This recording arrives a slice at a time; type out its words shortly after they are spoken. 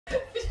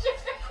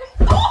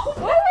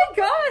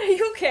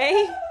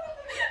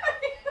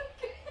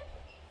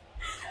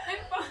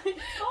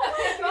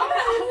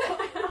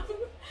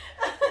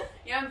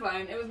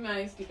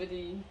my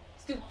stupid.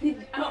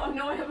 Oh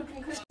no, I have a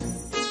concussion.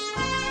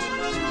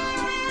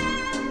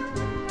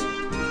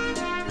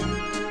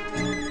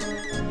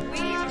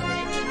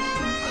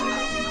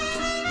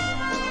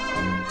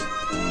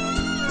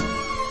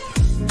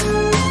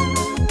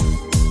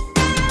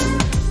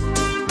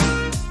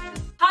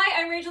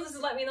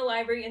 In the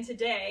library, and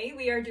today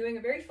we are doing a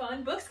very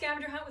fun book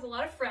scavenger hunt with a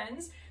lot of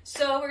friends.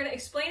 So we're going to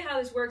explain how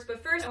this works,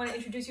 but first I want to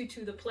introduce you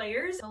to the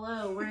players.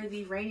 Hello, we're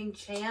the reigning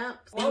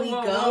champs. Whoa, Billy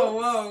whoa, Goats.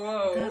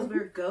 whoa. Because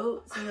we're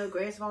goats, you know,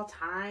 greatest of all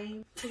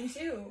time. Team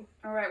 2.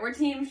 Alright, we're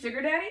Team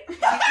Sugar Daddy.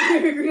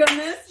 We agree on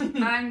this.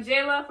 I'm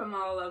Jéla from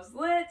All Loves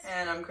Lit.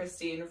 And I'm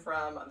Christine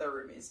from the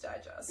Roomies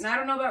Digest. And I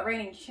don't know about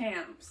reigning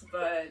champs,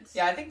 but...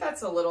 Yeah, I think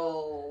that's a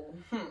little...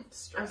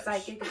 stretch. I'm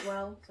psychic as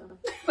well. So.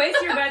 Place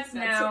your bets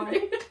now.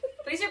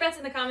 Place your bets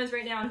in the comments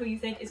right now on who you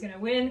think is going to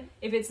win.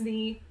 If it's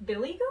the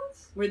Billy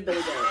Goats? We're the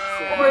Billy Goats.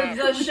 Yeah. Or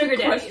the Sugar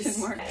Daddies.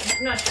 Question mark.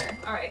 I'm not sure.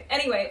 Alright,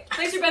 anyway,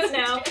 place your bets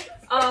now.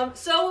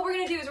 So what we're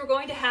going to do is we're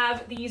going to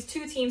have these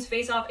two teams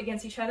face off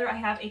against each other. I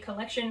have a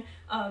collection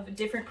of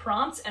different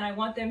prompts, and I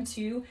want them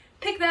to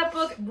pick that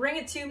book, bring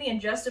it to me,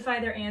 and justify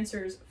their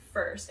answers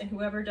first. And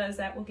whoever does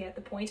that will get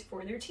the point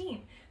for their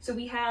team. So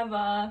we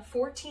have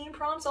 14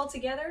 prompts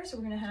altogether, so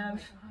we're going to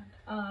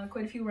have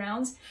quite a few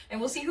rounds, and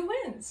we'll see who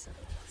wins.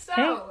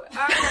 So,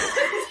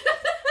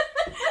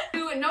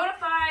 to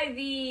notify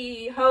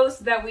the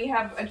host that we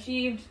have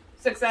achieved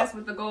success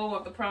with the goal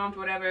of the prompt,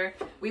 whatever,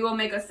 we will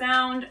make a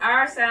sound.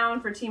 Our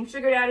sound for Team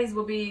Sugar Daddies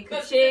will be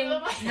ka-ching.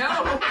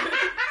 No.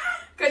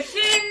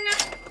 Ka-ching.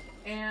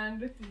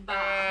 And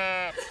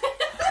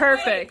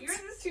Perfect. Wait, yours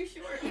is too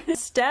short.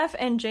 Steph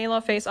and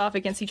Jéla face off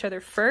against each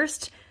other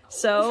first,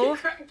 so...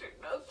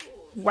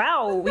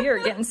 Wow, we are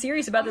getting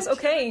serious about this.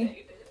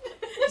 Okay.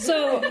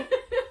 So,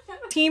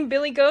 Team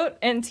Billy Goat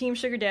and Team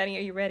Sugar Daddy,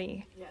 are you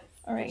ready? Yes.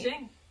 All right.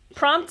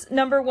 Prompt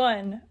number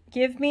 1.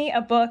 Give me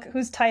a book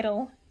whose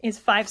title is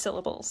 5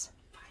 syllables.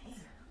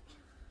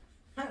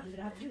 I don't even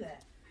know how to do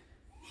that.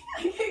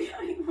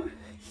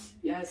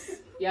 Yes,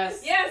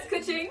 yes. Yes,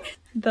 ka-ching.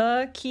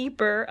 The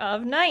Keeper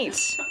of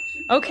Night.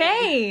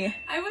 Okay.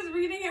 I was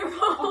reading it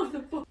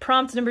wrong.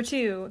 Prompt number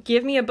 2.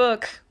 Give me a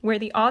book where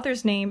the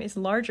author's name is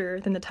larger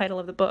than the title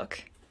of the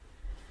book.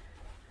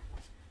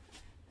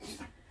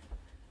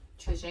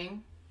 Chijing.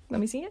 Let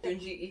me see it.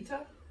 Junji Ito?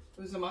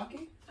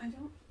 Uzumaki? I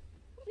don't.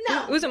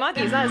 No!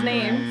 Uzumaki is not his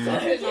name.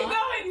 Keep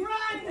going,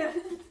 run!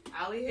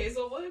 Ali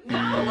Hazelwood? No!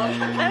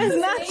 That is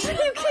not true.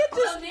 You can't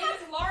just... The name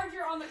is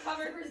larger on the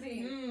cover,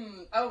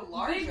 Christine. Oh,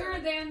 larger. Bigger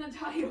than the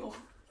title.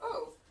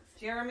 Oh.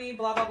 Jeremy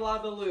blah blah blah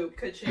the Loop.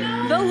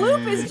 Ka-ching. The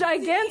Loop is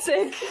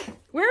gigantic.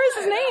 Where is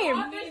his name?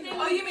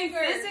 Oh, you mean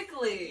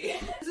physically?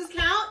 Does this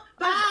count?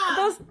 Bah!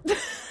 Those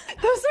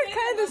are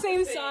kind of the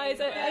same size.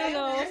 I don't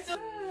know.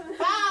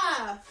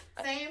 Bah!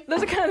 Same.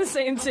 Those are kind of the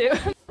same too.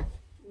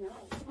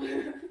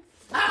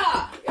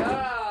 Ah!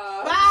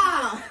 Yeah.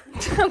 Bah!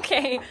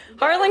 Okay,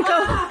 Harlan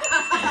go.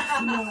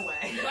 No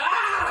way.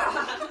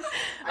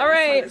 All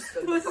right.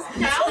 Who's this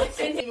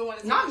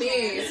count? Not me.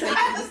 I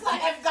just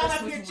like, I've gone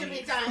up here too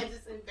many times.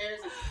 It's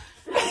embarrassing.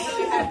 I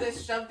really have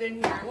this shoved in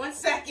here. 1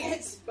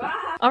 second.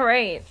 Bah! All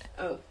right.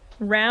 Oh.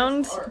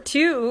 Round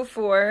 2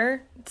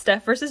 for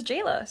Steph versus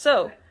Jéla.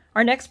 So,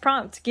 our next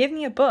prompt. Give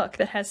me a book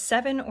that has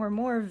 7 or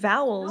more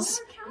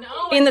vowels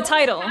in the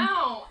title.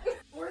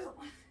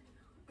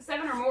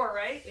 7 or more,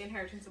 right? The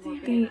Inheritance of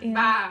Yeah.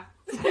 Bah.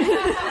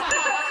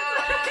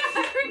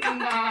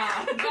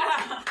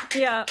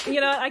 Yeah, you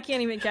know what? I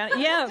can't even count it.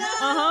 Yeah,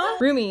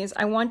 Roomies,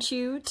 I want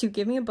you to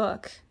give me a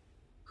book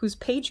whose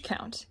page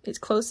count is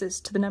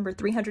closest to the number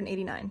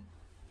 389.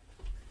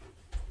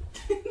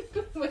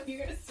 What,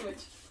 you're gonna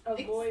switch?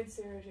 Avoid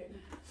Sarah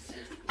Jane.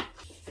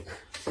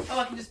 Oh,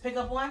 I can just pick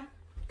up one?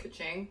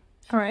 Ka-ching.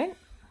 All right.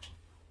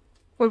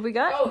 What do we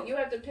got? Oh, you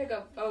have to pick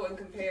up, and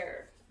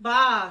compare.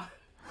 Bah!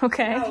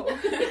 Okay. Oh.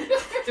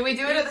 Do we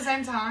do it at the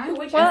same time?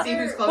 Which Well, see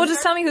who's closer? well,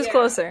 just tell me who's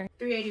closer.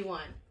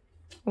 381.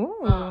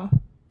 Ooh.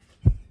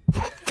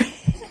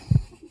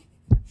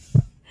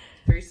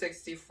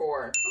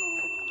 364.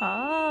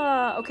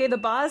 Ah, okay, the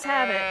Boz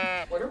have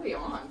it. What are we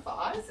on?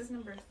 5? This is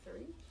number 3?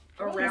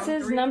 Or This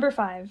is number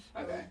 5.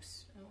 Okay.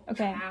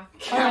 Okay.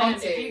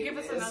 If you give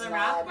us another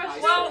math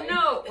question. Well,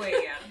 no. Wait,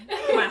 yeah.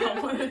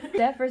 Wow.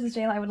 Steph versus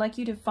Jéla, I would like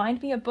you to find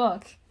me a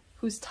book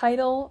whose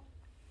title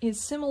is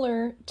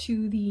similar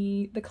to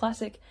the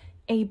classic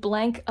A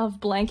Blank of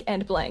Blank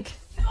and Blank.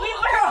 Wait,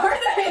 where are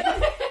they?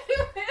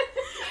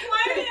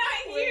 Why are they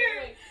not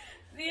here?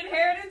 The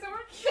Inheritance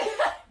or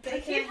the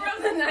Keeper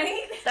of the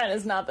Night? That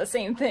is not the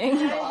same thing.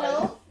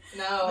 No.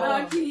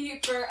 The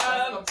Keeper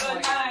of the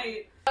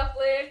Night. A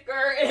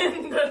flicker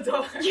in the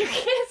dark.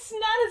 It's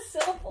not a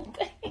syllable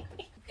thing.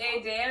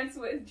 A Dance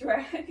with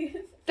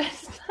Dragons.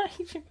 That's not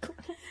even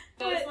close.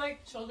 Does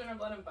like Children of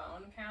Blood and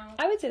Bone count?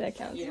 I would say that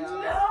counts. Yeah.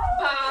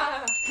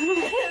 Bah.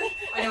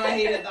 I know, I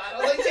hated that. I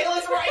was like,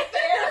 Jéla's right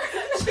there.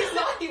 She's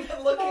not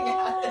even looking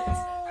at it.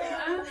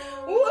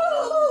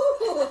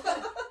 Woo!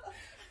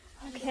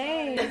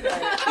 Okay.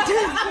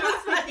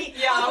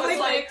 Yeah, I was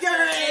like,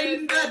 you're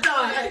in the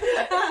dark.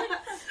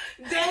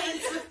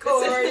 Dance with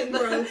chords in the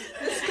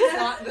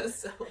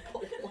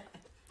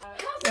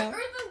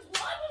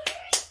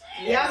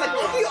Yeah, I was like,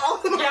 look at all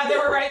of them. Yeah, they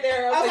were right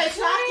there. I was Okay, like,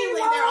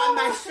 shockingly, they're on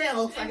my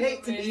shelf. I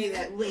hate to be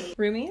that way.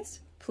 Roomies,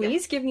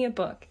 please give me a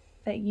book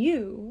that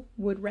you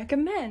would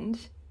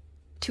recommend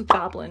to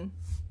Goblin.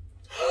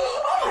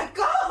 Oh my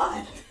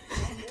god!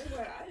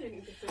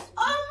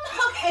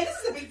 Okay, this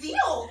is a big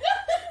deal.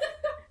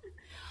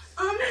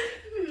 I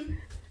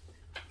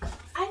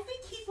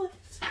think he would.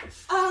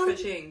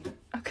 Ka-ching.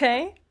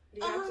 Okay.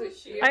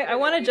 I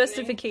want a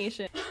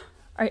justification.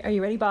 Are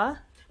you ready, Ba?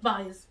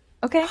 Bias.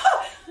 Okay.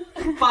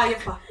 Bye.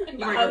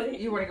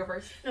 You want to go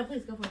first? No,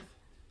 please go first.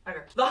 Okay.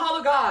 The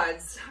Hollow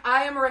Gods.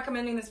 I am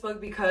recommending this book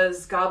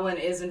because Goblin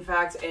is in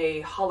fact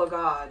a hollow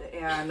god,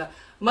 and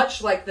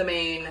much like the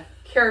main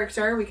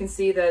character, we can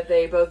see that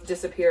they both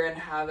disappear and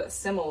have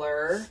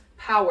similar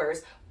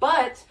powers.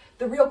 But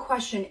the real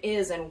question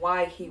is, and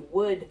why he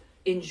would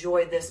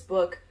enjoy this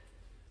book,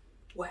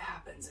 what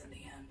happens in the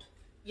end?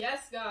 Yes,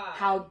 God.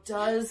 How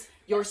does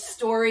your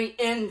story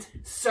end,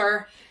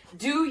 sir?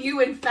 Do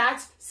you in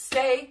fact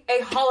stay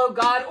a hollow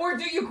god, or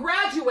do you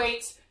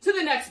graduate to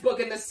the next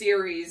book in the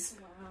series?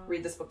 Wow.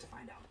 Read this book to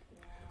find out.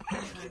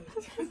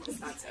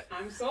 That's it.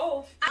 I'm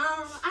sold.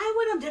 I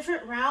went a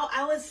different route.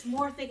 I was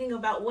more thinking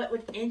about what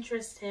would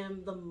interest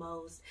him the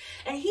most.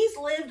 And he's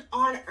lived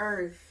on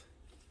Earth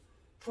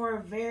for a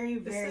very,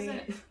 very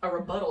This isn't a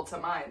rebuttal to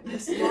mine.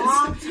 This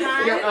long is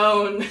time. your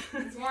own.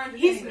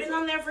 He's been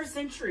on there for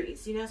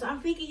centuries, you know, so I'm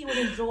thinking he would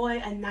enjoy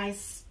a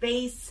nice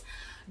space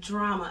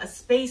drama, a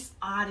space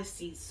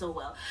odyssey so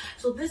well.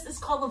 So this is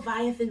called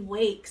Leviathan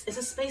Wakes. It's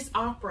a space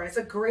opera. It's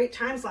a great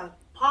time slot.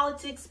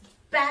 Politics,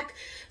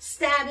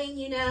 backstabbing,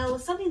 you know,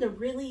 something to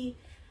really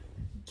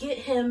get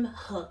him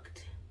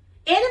hooked.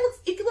 And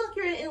it can look,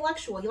 you're an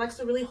intellectual. He likes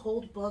to really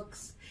hold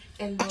books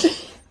and look.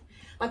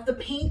 Like the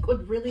pink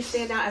would really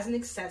stand out as an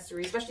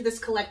accessory, especially this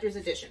collector's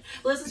edition.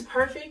 Well, this is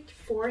perfect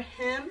for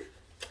him,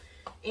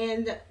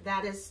 and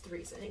that is the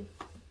reasoning.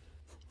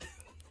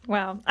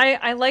 Wow.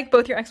 I like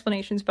both your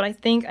explanations, but I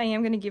think I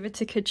am going to give it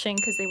to Ka-ching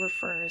because they were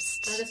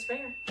first. That is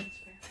fair. That's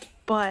fair.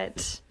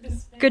 But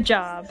good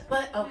job.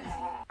 But okay.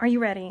 Are you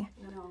ready?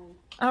 No.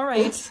 All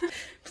right.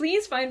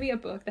 Please find me a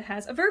book that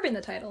has a verb in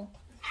the title.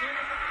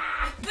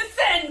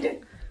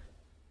 Descend!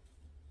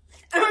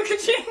 Oh,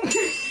 Ka-ching!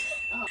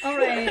 All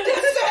right.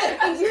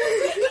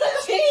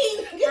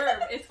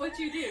 Verb, it's what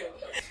you do.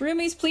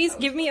 Roomies, please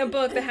give me a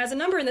book that has a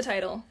number in the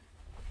title.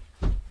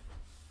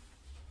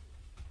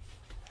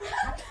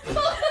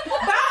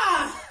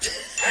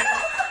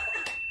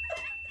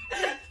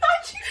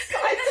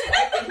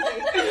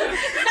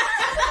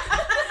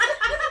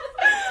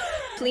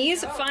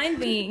 Please find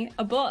me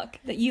a book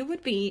that you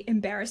would be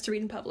embarrassed to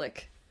read in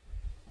public.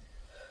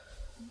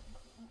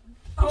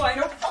 Oh, I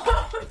know.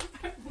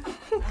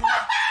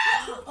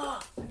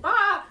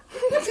 Ah!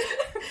 Is this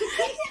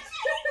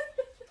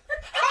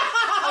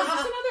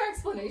another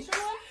explanation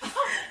one?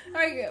 All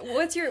right,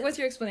 what's your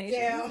explanation?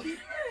 Yeah.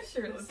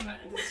 Shirtless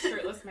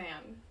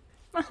man.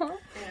 Uh-huh.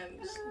 And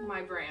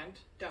my brand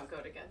don't go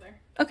together.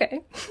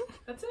 Okay.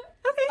 That's it.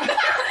 Okay.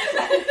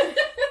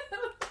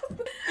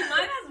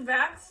 Mine has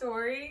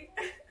backstory.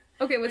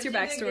 Okay, what's your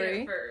But you did get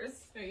backstory? it first.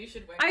 No, you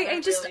should wait.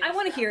 I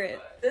want to hear it.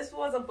 This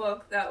was a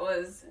book that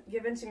was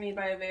given to me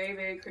by a very,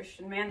 very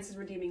Christian man. This is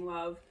Redeeming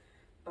Love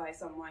by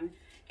someone.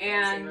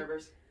 And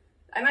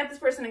I met this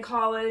person in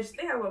college.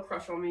 They had a little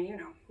crush on me, you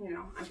know,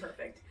 I'm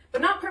perfect.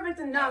 But not perfect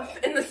enough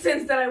in the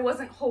sense that I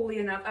wasn't holy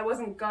enough. I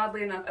wasn't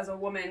godly enough as a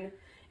woman,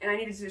 and I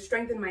needed to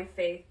strengthen my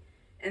faith.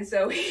 And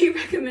so he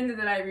recommended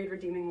that I read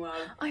Redeeming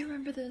Love. I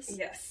remember this.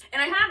 Yes.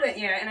 And I haven't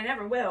yet, and I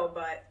never will,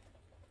 but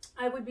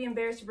I would be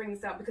embarrassed to bring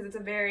this out because it's a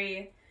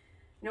very,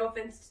 no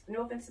offense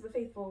to the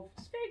faithful,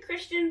 just very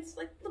Christian. It's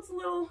like, looks a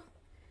little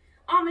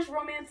Amish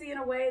romancy in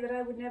a way that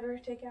I would never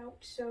take out.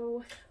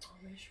 So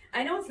Amish.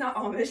 I know it's not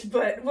Amish,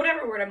 but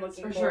whatever word I'm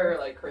looking for. For sure,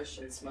 like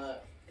Christian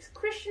smut. It's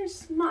Christian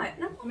smut.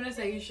 No. I'm gonna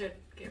say you should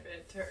give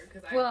it to her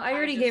because I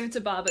already gave it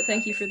to Bob, but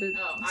thank you for the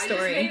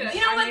story. You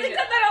know what? Then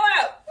cut that all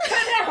out.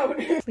 Cut it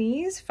out.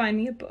 Please find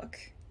me a book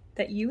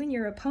that you and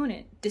your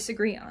opponent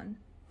disagree on.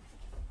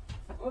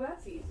 Oh,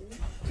 that's easy.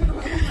 Oh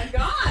my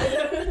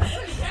god.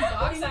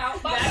 Box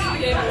out. Box That's out. the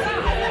game.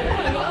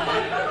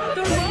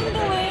 The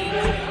rumbling!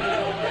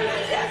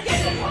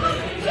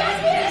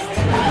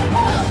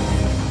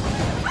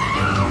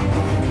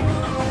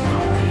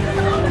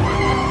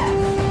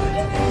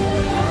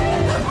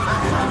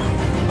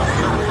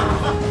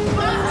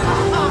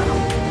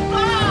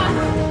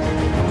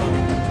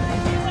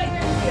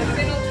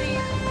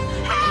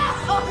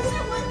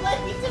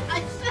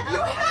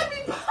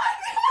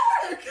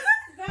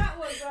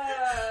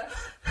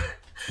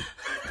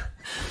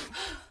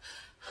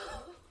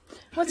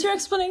 What's your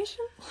explanation?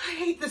 I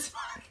hate this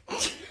book.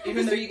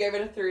 Even though you gave it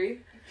a 3?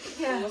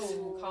 Yes.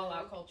 Call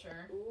out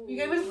culture. You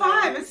gave it a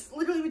 5. It's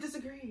literally we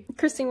disagree.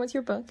 Christine, what's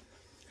your book?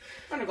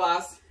 Front of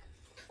glass.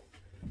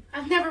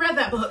 I've never read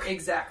that book.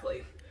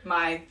 Exactly.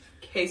 My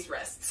case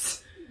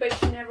rests. But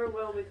you never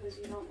will because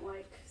you don't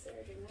like Sarah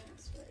J.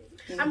 Maas,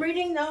 right? I'm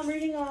reading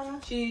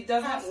She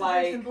doesn't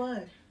like and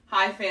Blood.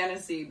 high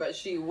fantasy, but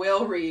she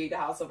will read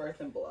House of Earth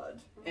and Blood.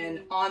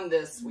 And on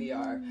this, we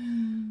are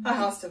a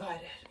house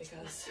divided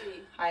because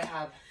I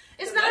have.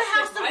 It's not a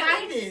house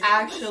divided.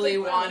 Actually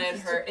wanted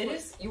her. It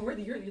is. You're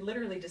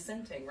literally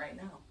dissenting right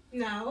now.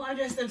 No, I'm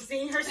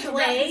seeing her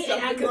sway,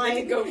 and I'm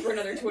like, go for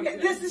another 20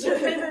 minutes. This is your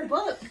favorite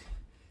book,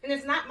 and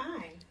it's not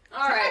mine.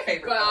 All right,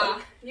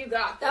 you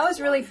got That was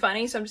really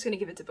funny, so I'm just gonna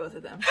give it to both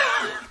of them.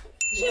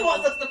 She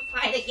wants us to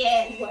fight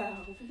again.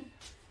 Wow.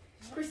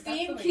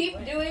 Christine, keep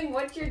doing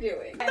what you're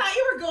doing. I thought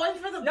you were going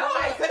for the book. No,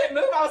 I couldn't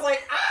move. I was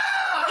like,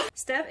 ah!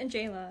 Steph and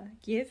Jéla,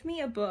 give me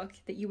a book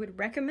that you would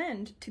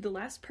recommend to the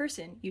last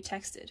person you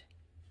texted.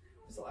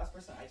 Who's the last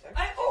person I texted?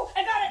 I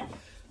got it!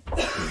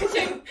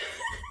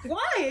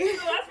 Why?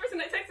 The last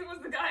person I texted was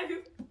the guy who...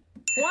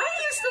 Why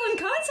are you still in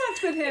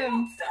contact with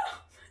him?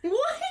 Stop! Why are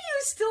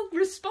you still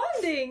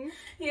responding?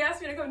 He asked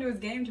me to come to his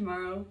game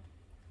tomorrow,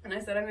 and I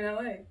said I'm in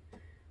LA.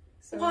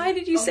 So Why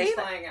did you say He's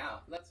that? flying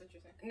out. That's what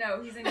you're saying.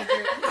 No, he's in New Jersey.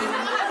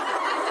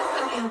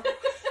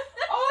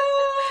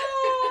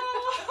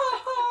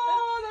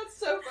 Oh, that's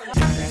so funny.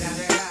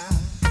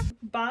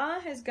 Ba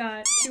has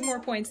got 2 more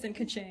points than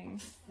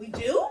Kaching. We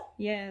do?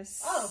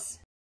 Yes. Oh. It's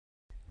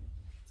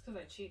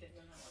because I cheated.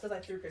 Because I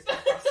threw Christine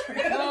across her.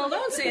 Well,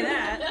 don't say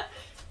that.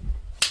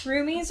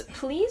 Roomies,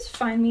 please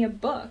find me a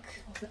book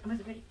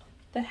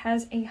that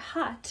has a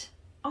hot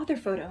author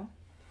photo.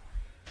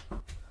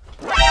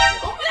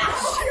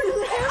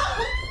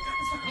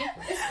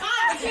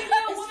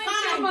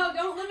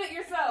 Don't limit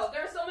yourself.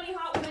 There are so many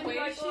hot women who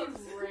write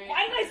books.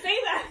 Why did I say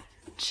that?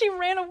 She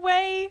ran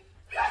away.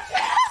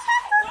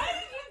 Why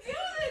did you do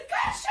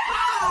this?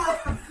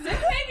 This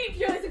made me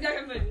purely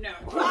subjective, but no.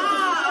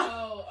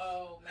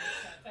 Oh, makes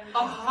sense.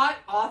 A hot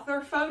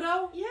author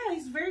photo? Yeah,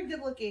 he's very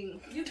good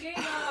looking. You gave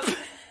up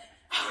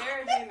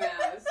Sarah J.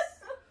 Maas,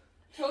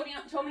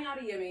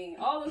 Tominati Yemi,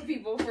 all those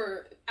people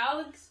for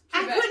Alex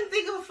I Trebek. couldn't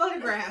think of a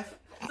photograph.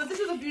 But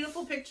this is a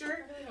beautiful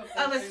picture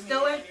of a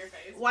stoic,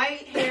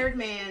 white-haired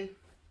man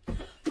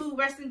who,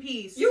 rest in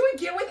peace. You would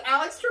get with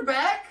Alex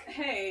Trebek?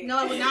 Hey. No,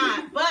 I would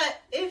not.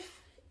 But if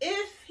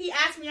he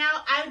asked me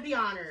out, I would be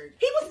honored.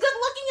 He was good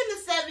looking in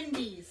the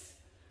 70s.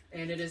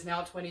 And it is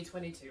now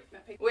 2022.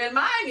 Well,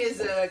 mine is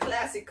a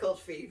classic cult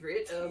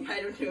favorite. I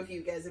don't know if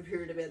you guys have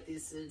heard about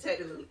this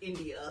tiny little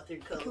indie author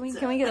called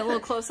Can we get a little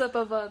close up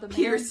of the man?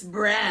 Pierce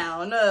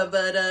Brown.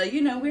 But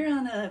you know, we're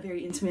on a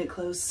very intimate,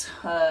 close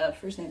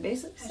first name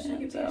basis.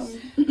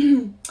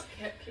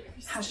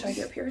 Hashtag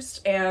get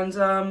pierced. And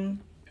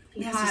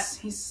yes,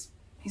 he's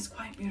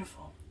quite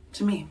beautiful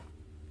to me.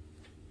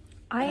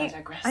 I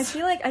digress.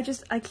 feel like I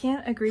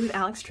can't agree with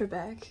Alex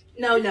Trebek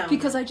No.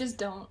 because I just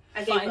don't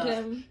I gave find up.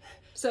 him.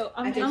 So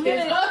I'm I gonna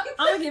gave up.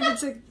 give it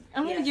to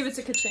Yes.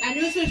 Kaching. I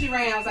knew as soon as she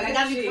ran, I was like, I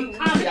gotta do some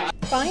comedy.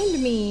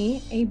 Find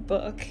me a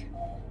book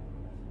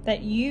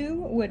that you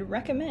would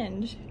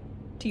recommend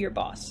to your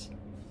boss.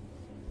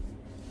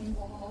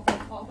 Oh,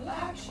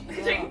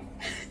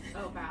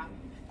 bad.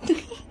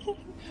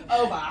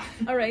 Oh, bye.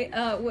 All right.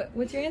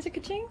 What's your answer,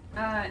 Kaching?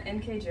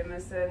 N.K.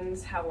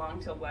 Jemison's How Long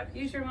Till Black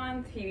Future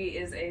Month. He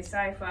is a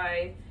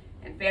sci-fi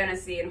and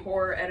fantasy and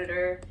horror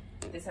editor.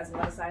 This has a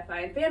lot of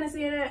sci-fi and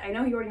fantasy in it. I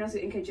know he already knows who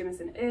N.K.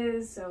 Jemisin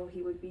is, so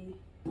he would be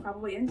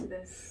probably into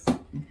this.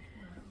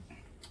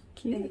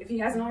 If he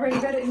hasn't already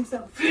read it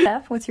himself.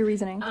 Steph, what's your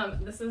reasoning?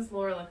 This is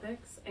Lore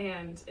Olympics,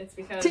 and it's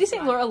because... Did you say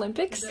Lore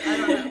Olympics? I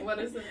don't know. What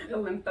is it?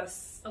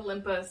 Olympus.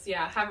 Olympus,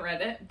 yeah. I haven't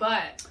read it,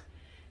 but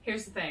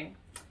here's the thing.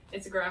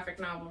 It's a graphic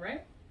novel,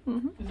 right?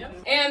 Mm-hmm. Yep.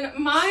 And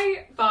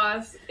my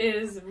boss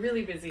is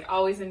really busy,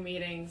 always in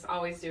meetings,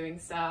 always doing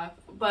stuff,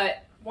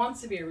 but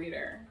wants to be a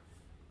reader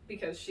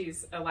because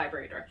she's a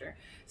library director.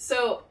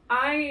 So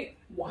I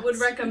would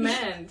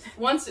recommend,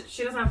 once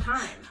she doesn't have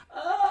time,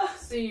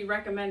 so you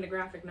recommend a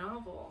graphic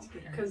novel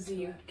because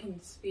you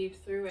can speed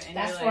through it. And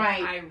That's you're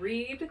like, right. I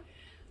read,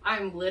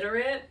 I'm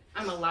literate,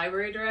 I'm a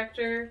library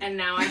director, and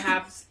now I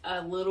have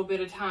a little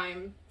bit of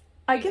time.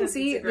 I can Because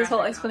see it's a this whole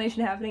graphic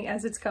explanation happening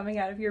as it's coming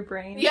out of your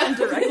brain Yeah. and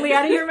directly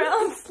out of your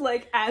mouth,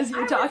 like as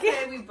you're talking.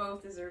 I would say we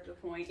both deserved a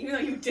point, even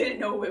though you didn't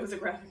know it was a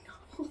graphic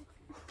novel.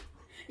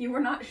 You were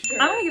not sure.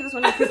 I'm gonna give this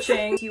one to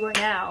Kaching. You are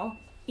now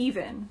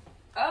even.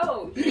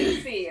 Oh, you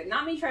didn't see it.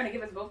 Not me trying to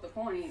give us both the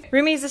point.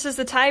 Roomies, this is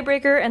the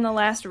tiebreaker and the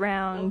last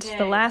round, Okay.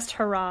 the last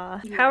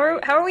hurrah. How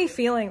are we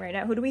feeling right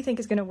now? Who do we think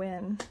is gonna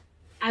win?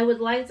 I would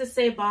like to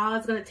say Ba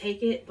is gonna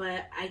take it,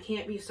 but I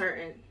can't be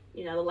certain.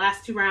 You know, the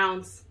last 2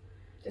 rounds,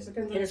 Just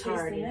depends it is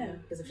hard, you know.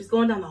 Because if she's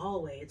going down the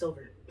hallway, it's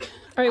over. All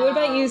right, what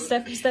about you,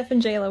 Steph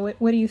and Jéla?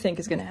 What do you think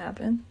is gonna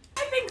happen?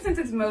 I think since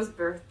it's Mo's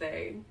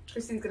birthday,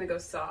 Christine's gonna go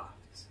soft.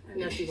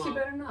 No, she won't. She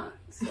better not.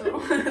 So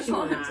that's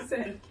all I have to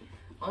say.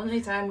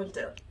 Only time will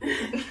tell.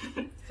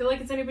 I feel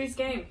like it's anybody's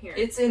game here.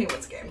 It's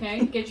anyone's game.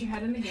 Okay, get your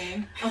head in the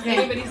game. Okay.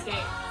 Anybody's game.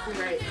 You're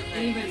right.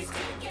 Anybody's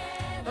game.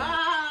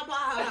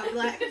 Ba,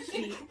 black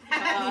sheep.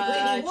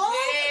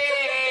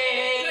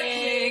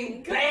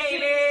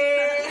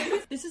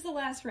 Baby! This is the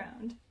last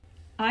round.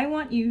 I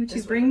want you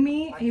to bring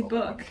me a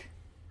book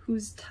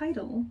whose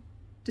title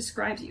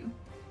describes you.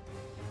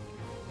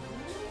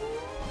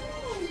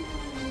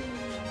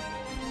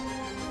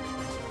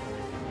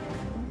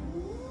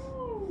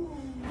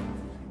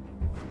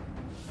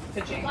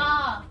 Ka-ching.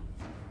 Ah,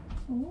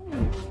 Ooh.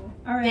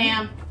 All right.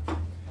 damn. All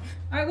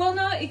right. Well,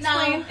 no.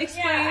 Explain. No.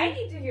 Explain. Yeah, I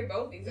need to hear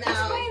both these.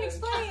 Explain.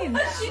 Explain.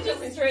 She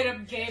just straight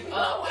up gave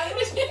up. I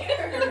don't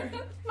care.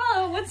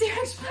 Mo, what's your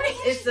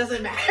explanation? It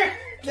doesn't matter.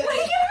 What do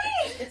you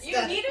mean? It's You,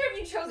 done. neither of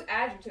you chose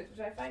adjectives, which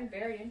I find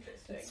very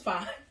interesting. It's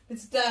fine.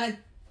 It's done.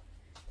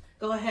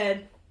 Go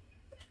ahead.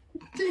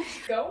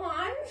 Go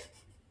on.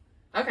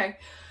 Okay.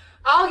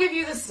 I'll give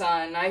you the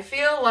sun. I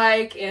feel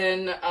like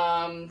in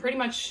pretty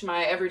much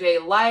my everyday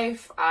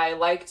life, I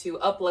like to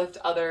uplift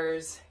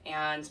others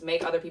and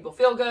make other people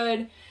feel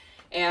good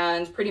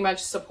and pretty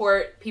much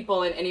support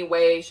people in any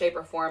way, shape,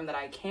 or form that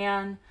I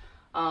can.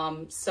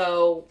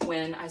 So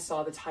when I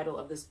saw the title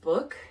of this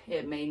book,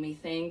 it made me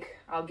think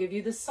I'll give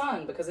you the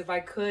sun, because if I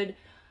could,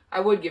 I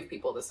would give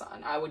people the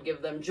sun. I would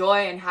give them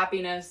joy and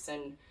happiness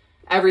and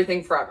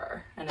everything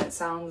forever. And it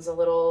sounds a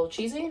little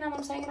cheesy now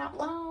I'm saying it out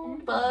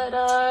loud,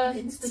 but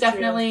it's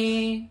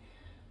definitely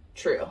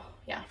true.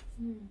 Yeah.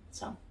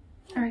 So,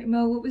 All right,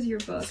 Mo. What was your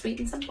book? sweet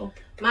and simple.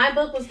 My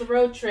book was The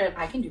Road Trip.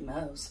 I can do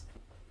Mo's.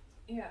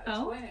 Yeah.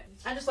 Oh. explain it.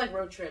 I just like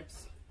road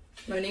trips.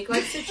 Monique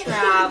likes to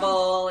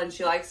travel and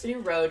she likes to do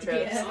road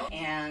trips Yeah.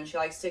 and she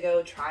likes to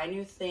go try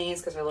new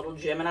things because her little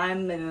Gemini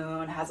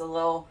moon has a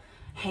little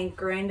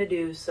hankering to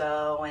do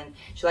so, and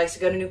she likes to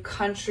go to new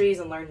countries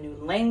and learn new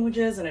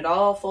languages, and it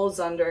all folds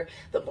under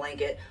the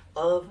blanket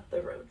of the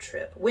road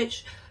trip,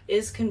 which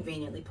is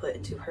conveniently put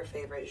into her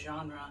favorite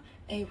genre,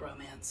 a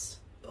romance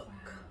book.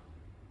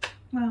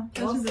 Wow,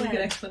 that was a really said. good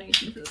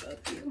explanation for the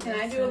both of you. Can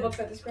I do a book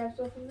that describes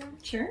both of them?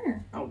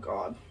 Sure. Oh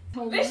god.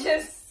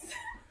 Vicious.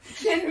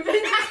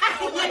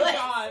 Oh my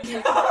god.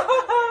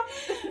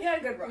 Yeah,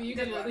 good run. You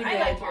Good did run. really I good.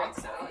 like your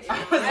style.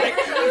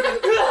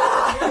 I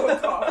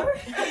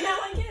Now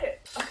I get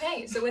it.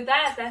 Okay, so with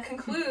that, that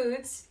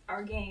concludes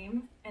our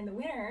game, and the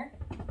winner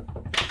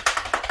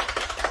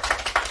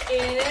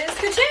is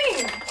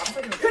Ka-ching!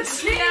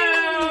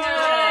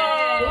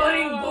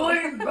 Boing,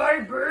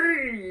 boing,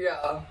 baby!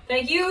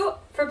 Thank you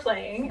for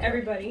playing,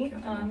 everybody,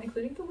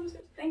 including the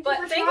losers. Thank But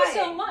you for thank you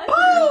so trying. much.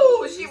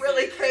 Oh, she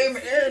really came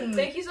in.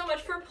 Thank you so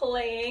much for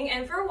playing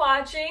and for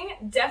watching.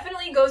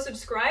 Definitely go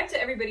subscribe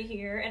to everybody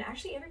here. And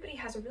actually, everybody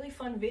has a really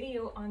fun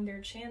video on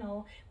their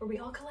channel where we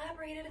all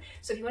collaborated.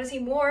 So if you want to see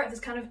more of this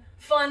kind of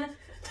fun,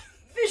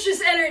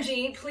 vicious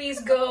energy,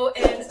 please go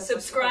and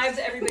subscribe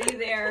to everybody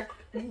there.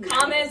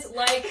 Comment,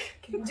 like,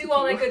 do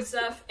all that good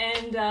stuff.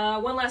 And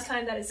one last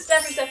time, that is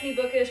Steph and Stephanie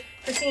Bookish,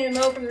 Christine and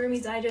Mo from the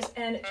Roomies Digest,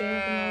 and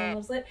Jéla from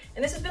Loves Lit.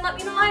 And this has been Let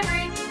Me in the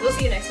Library. We'll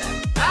see you next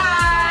time. Bye.